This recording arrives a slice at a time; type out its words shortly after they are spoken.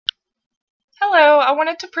Hello, I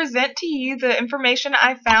wanted to present to you the information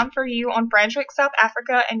I found for you on Franschhoek, South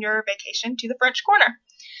Africa and your vacation to the French Corner.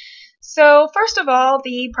 So first of all,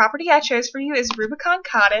 the property I chose for you is Rubicon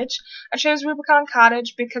Cottage. I chose Rubicon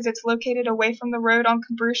Cottage because it's located away from the road on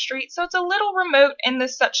Cabrew Street, so it's a little remote in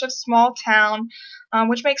this such a small town,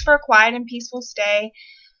 which makes for a quiet and peaceful stay.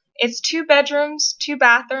 It's 2 bedrooms, 2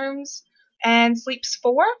 bathrooms, and sleeps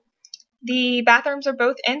 4. The bathrooms are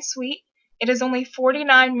both en suite. It is only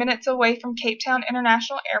 49 minutes away from Cape Town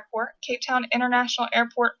International Airport. Cape Town International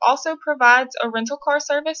Airport also provides a rental car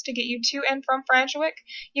service to get you to and from Franschhoek.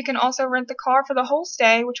 You can also rent the car for the whole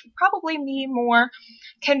stay, which would probably be more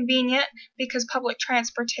convenient because public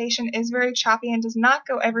transportation is very choppy and does not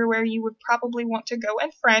go everywhere you would probably want to go in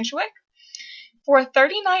Franschhoek. For a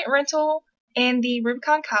 30-night rental in the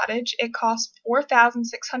Rubicon Cottage, it costs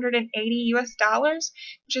 $4,680 US,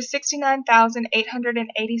 which is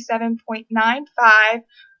 69,887.95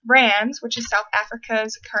 rands, which is South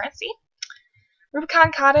Africa's currency.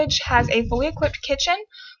 Rubicon Cottage has a fully equipped kitchen,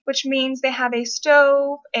 which means they have a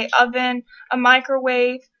stove, an oven, a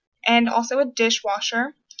microwave, and also a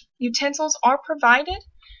dishwasher. Utensils are provided.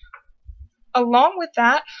 Along with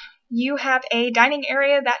that, you have a dining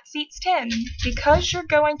area that seats 10. Because you're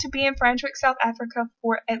going to be in Franschhoek, South Africa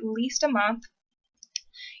for at least a month,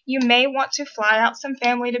 you may want to fly out some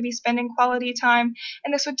family to be spending quality time,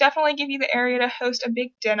 and this would definitely give you the area to host a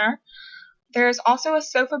big dinner. There's also a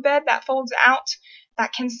sofa bed that folds out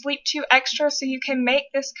that can sleep 2 extra, so you can make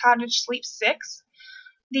this cottage sleep 6.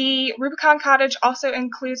 The Rubicon Cottage also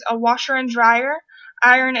includes a washer and dryer,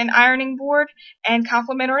 iron and ironing board, and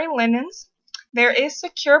complimentary linens. There is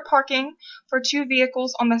secure parking for 2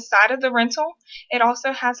 vehicles on the side of the rental. It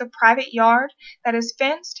also has a private yard that is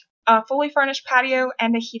fenced, a fully furnished patio,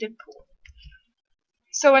 and a heated pool.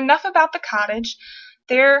 So enough about the cottage.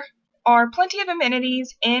 There are plenty of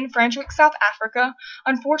amenities in Franschhoek, South Africa.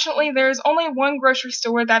 Unfortunately, there is only one grocery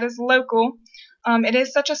store that is local. It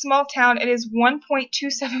is such a small town. It is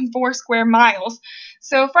 1.274 square miles.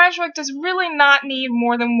 So Franschhoek does really not need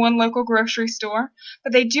more than one local grocery store.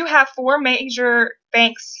 But they do have 4 major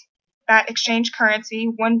banks that exchange currency,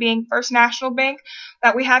 one being First National Bank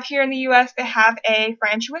that we have here in the U.S. They have a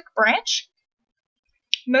Franschhoek branch.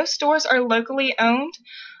 Most stores are locally owned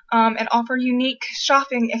and offer unique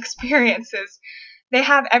shopping experiences. They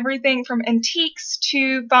have everything from antiques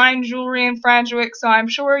to fine jewelry in Franschhoek, so I'm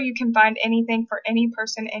sure you can find anything for any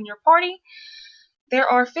person in your party. There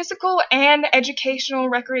are physical and educational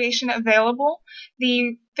recreation available.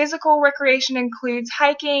 The physical recreation includes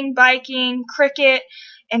hiking, biking, cricket,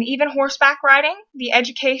 and even horseback riding. The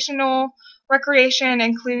educational recreation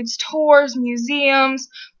includes tours, museums,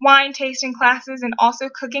 wine tasting classes, and also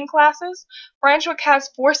cooking classes. Franschhoek has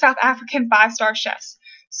 4 South African 5-star chefs.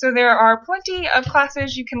 So there are plenty of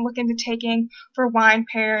classes you can look into taking for wine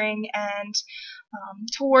pairing and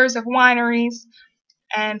tours of wineries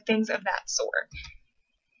and things of that sort.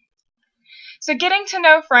 So getting to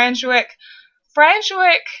know Franschhoek.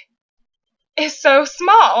 Franschhoek is so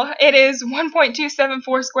small. It is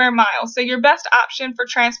 1.274 square miles. So your best option for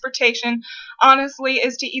transportation, honestly,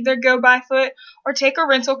 is to either go by foot or take a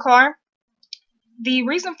rental car. The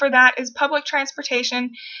reason for that is public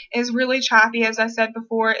transportation is really choppy, as I said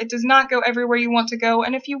before. It does not go everywhere you want to go.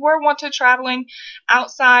 And if you were traveling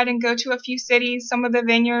outside and go to a few cities, some of the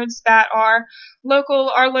vineyards that are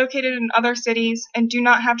local are located in other cities and do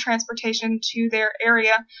not have transportation to their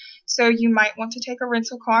area. So you might want to take a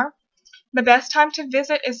rental car. The best time to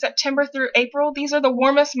visit is September through April. These are the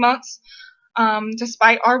warmest months.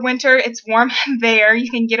 Despite our winter, it's warm there.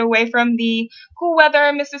 You can get away from the cool weather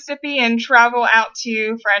in Mississippi and travel out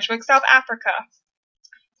to Franschhoek, South Africa.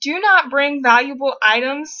 Do not bring valuable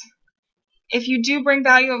items. If you do bring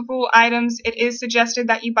valuable items, it is suggested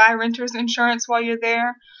that you buy renter's insurance while you're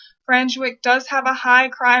there. Franschhoek does have a high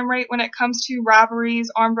crime rate when it comes to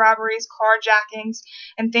robberies, armed robberies, carjackings,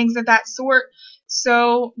 and things of that sort.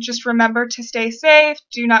 So just remember to stay safe.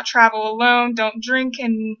 Do not travel alone. Don't drink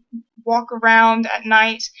and walk around at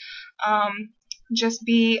night. Just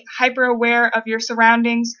be hyper aware of your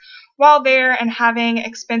surroundings while there and having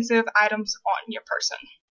expensive items on your person.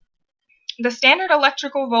 The standard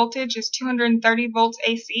electrical voltage is 230 volts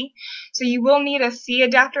AC, so you will need a C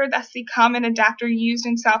adapter. That's the common adapter used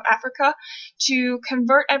in South Africa to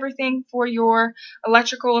convert everything for your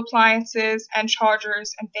electrical appliances and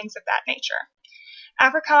chargers and things of that nature.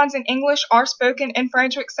 Afrikaans and English are spoken in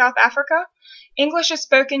Franschhoek, South Africa. English is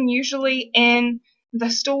spoken usually in the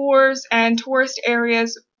stores and tourist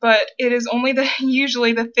areas, but it is only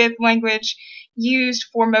usually the 5th language used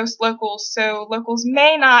for most locals, so locals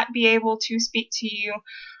may not be able to speak to you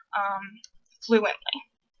fluently.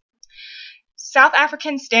 South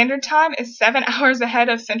African Standard Time is 7 hours ahead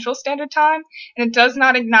of Central Standard Time, and it does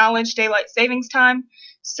not acknowledge daylight savings time.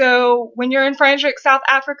 So when you're in Franschhoek, South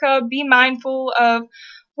Africa, be mindful of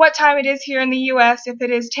what time it is here in the U.S. If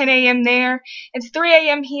it is 10 a.m. there, it's 3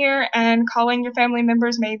 a.m. here, and calling your family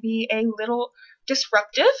members may be a little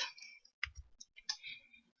disruptive.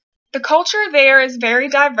 The culture there is very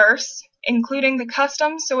diverse, including the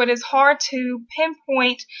customs, so it is hard to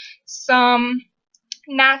pinpoint some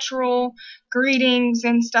natural greetings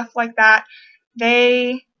and stuff like that.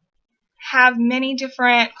 They have many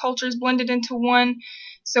different cultures blended into one,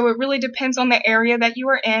 so it really depends on the area that you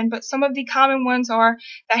are in, but some of the common ones are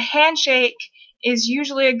the handshake is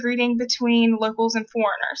usually a greeting between locals and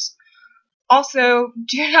foreigners. Also,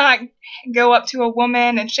 do not go up to a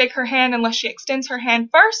woman and shake her hand unless she extends her hand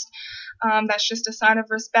first. That's just a sign of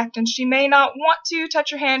respect, and she may not want to touch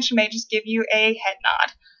your hand. She may just give you a head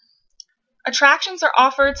nod. Attractions are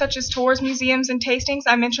offered, such as tours, museums, and tastings.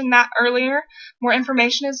 I mentioned that earlier. More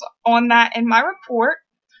information is on that in my report.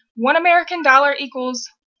 $1 American equals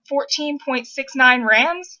 14.69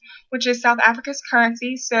 rands, which is South Africa's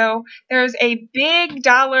currency. So there's a big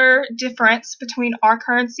dollar difference between our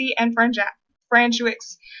currency and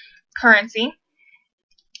Franschhoek's currency.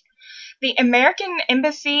 The American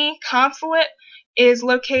Embassy Consulate is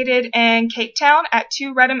located in Cape Town at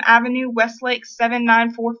 2 Redham Avenue, Westlake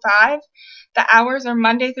 7945. The hours are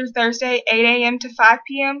Monday through Thursday, 8 a.m. to 5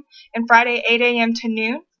 p.m., and Friday, 8 a.m. to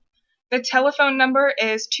noon. The telephone number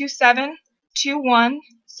is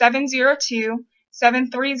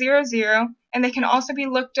 2721-702-7300, and they can also be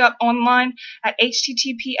looked up online at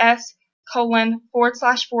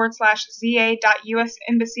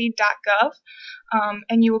https://za.usembassy.gov,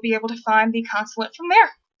 and you will be able to find the consulate from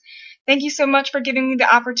there. Thank you so much for giving me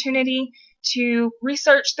the opportunity to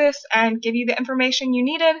research this and give you the information you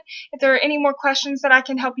needed. If there are any more questions that I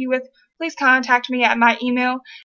can help you with, please contact me at my email